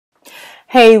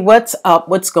Hey, what's up?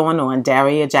 What's going on?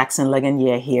 Daria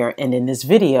Jackson-Legagneur here, and in this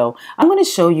video, I'm going to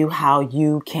show you how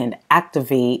you can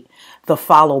activate the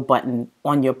follow button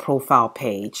on your profile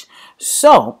page.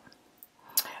 So,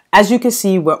 as you can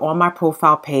see, we're on my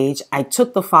profile page. I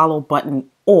took the follow button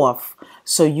off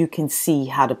so you can see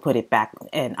how to put it back,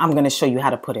 and I'm going to show you how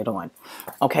to put it on.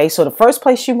 Okay, so the first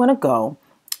place you want to go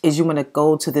is you want to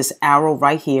go to this arrow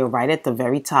right here, right at the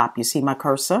very top. You see my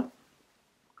cursor?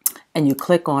 And you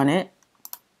click on it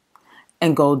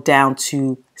and go down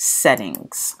to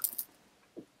settings.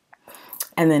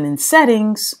 And then in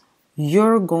settings,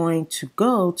 you're going to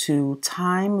go to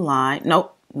timeline.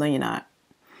 Nope, no, you're not.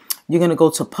 You're going to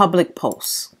go to public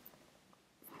posts.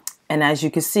 And as you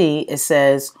can see, it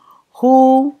says,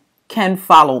 who can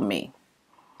follow me?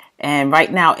 And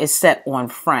right now it's set on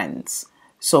friends.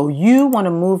 So you want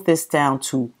to move this down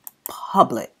to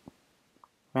public,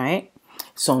 right?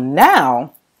 So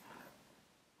now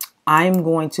I'm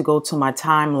going to go to my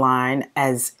timeline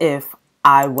as if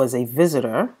I was a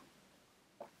visitor,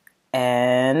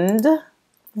 and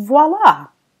voila,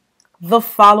 the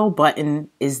follow button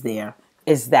is there.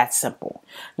 It's that simple.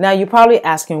 Now you're probably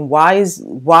asking,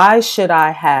 why should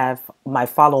I have my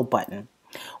follow button?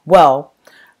 Well,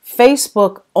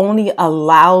 Facebook only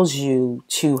allows you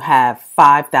to have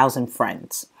 5,000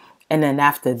 friends, and then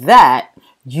after that,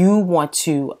 you want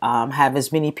to have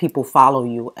as many people follow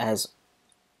you as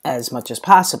much as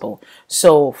possible.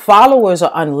 So followers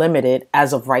are unlimited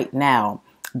as of right now,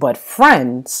 but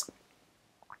friends,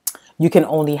 you can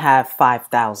only have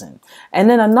 5,000. And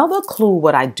then another clue,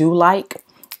 what I do like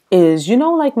is,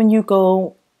 like when you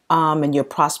go and you're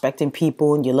prospecting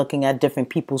people and you're looking at different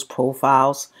people's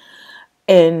profiles,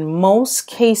 in most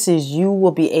cases, you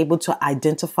will be able to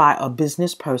identify a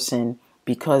business person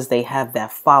because they have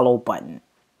that follow button.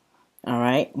 All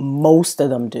right. Most of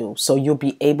them do. So you'll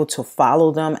be able to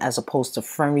follow them as opposed to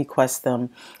friend request them.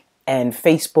 And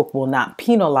Facebook will not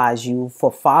penalize you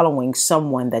for following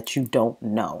someone that you don't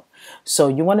know. So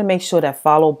you want to make sure that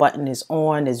follow button is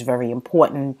on. Is very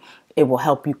important. It will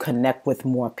help you connect with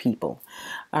more people.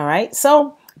 All right.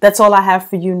 So that's all I have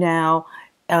for you now.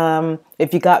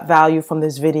 If you got value from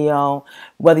this video,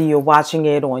 whether you're watching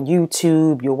it on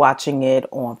YouTube, you're watching it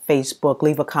on Facebook,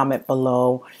 leave a comment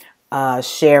below.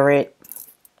 Share it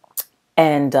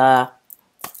and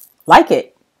like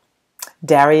it.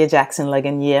 Daria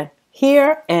Jackson-Legagneur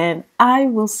here, and I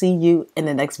will see you in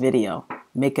the next video.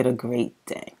 Make it a great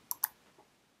day.